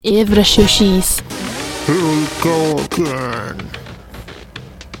Évresősísz. Here we go again.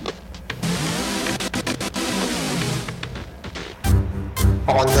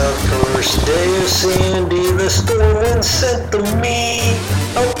 On the first day of Sandy, the storm wind sent to me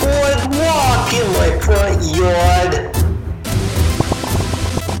a boardwalk in my front yard.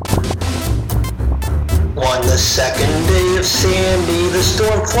 On the second day of Sandy, the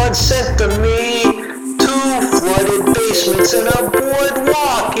storm flood sent to me two flooded basements and a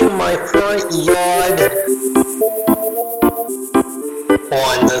boardwalk in my front yard.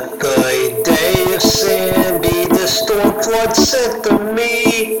 On the third day of Sandy, the storm flood sent to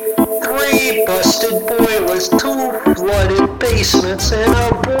me three busted boilers, two flooded basements, and a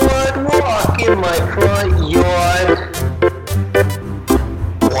boardwalk in my front yard.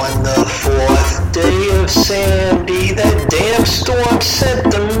 On the fourth day of Sandy, the damn storm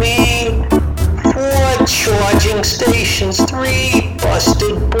sent to me four charging stations, three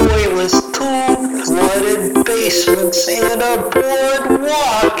busted boilers, two flooded basements, and a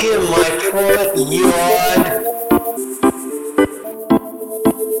boardwalk in my front yard.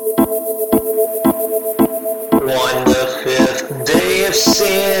 On the fifth day of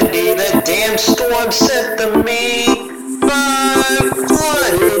Sandy, the damn storm sent to me five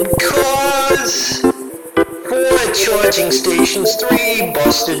flooded cars, four charging stations, three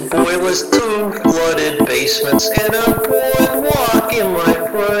busted boilers, two flooded basements, and a boardwalk in my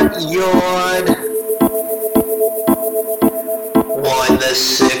front yard. On the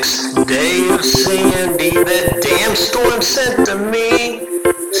sixth day of Sandy, the damn storm sent to me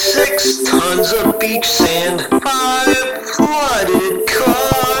 6 tons of beach sand, 5 flooded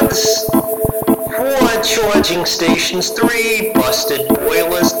cars, 4 charging stations, 3 busted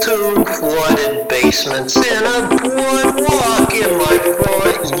boilers, 2 flooded basements, and a boardwalk in my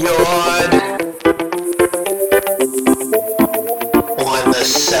front yard. On the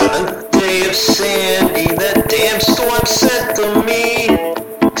 7th day of Sandy, the damn storm sent to me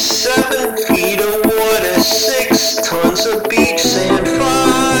 7 feet of water, 6 tons of beach sand,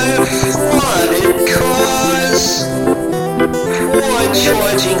 5 flooded cars, 4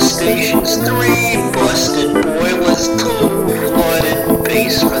 charging stations, 3 busted boilers, 2 flooded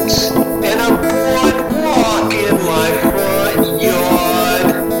basements, and a boardwalk in my front yard.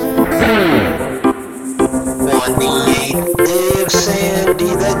 On the 8th day of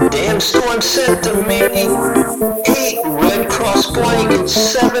Sandy, the damn storm sent to me 8 Red Cross blankets,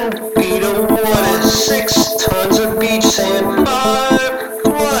 7 feet of water, 6 tons of beach sand, 5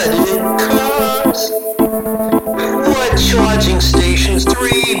 flooded cars, 4 charging stations,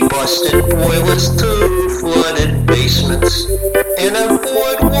 3 busted boilers, 2 flooded basements, and a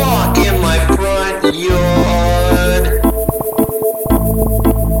boardwalk in my front yard.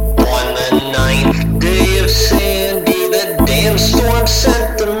 On the 9th day of Sandy, the damn storm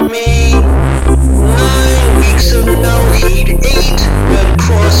sent to me 9 weeks of no heat, 8 Red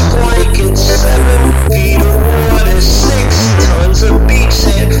Cross blankets, 7 feet of water, 6 tons of beach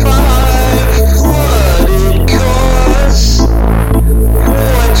sand, 5 flooded cars,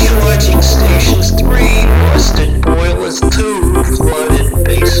 4 charging stations, 3 busted boilers, 2 flooded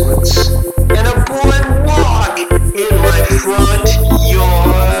basements, and a boardwalk in my front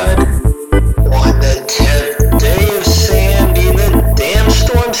yard. On the 10th day of Sandy, the damn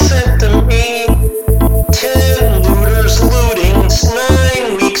storm sent to me 10 looters looting,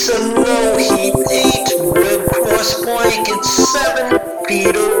 9 weeks of no heat, 8 Red Cross blankets, 7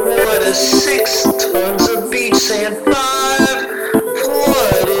 feet of water, 6 tons of beach sand, 5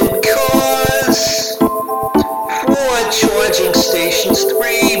 flooded cars, 4 charging stations,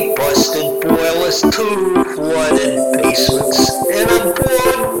 3 busted boilers, 2 flooded basements, and a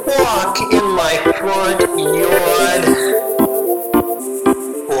boardwalk in my front yard.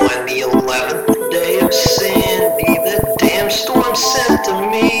 On the 11th day of Sandy, the damn storm sent to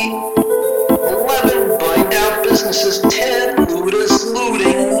me 11 burned out businesses, 10 looters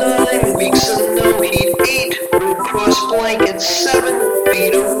looting, 9 weeks of no heat, 8 Red Cross blankets, 7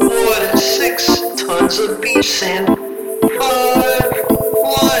 feet of water, 6 tons of beach sand, 5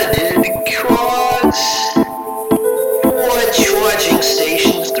 flooded cars, 4 charging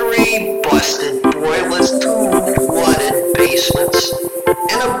stations, 3 busted boilers, 2 flooded basements,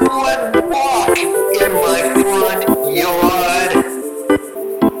 and a boardwalk in my front yard.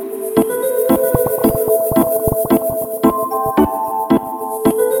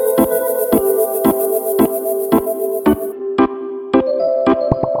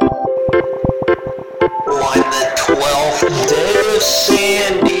 On the 12th day of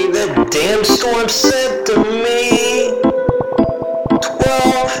Sandy, the damn storm sent to me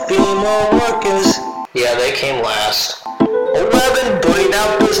 12 female workers. Yeah, they came last. 11 burned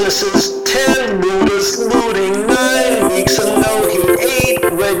out businesses. businesses, 10 looters looting, 9 weeks of no heat,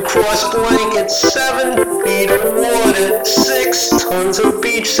 8 Red Cross blankets, 7 feet of water, 6 tons of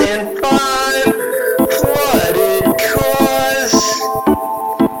beach sand, 5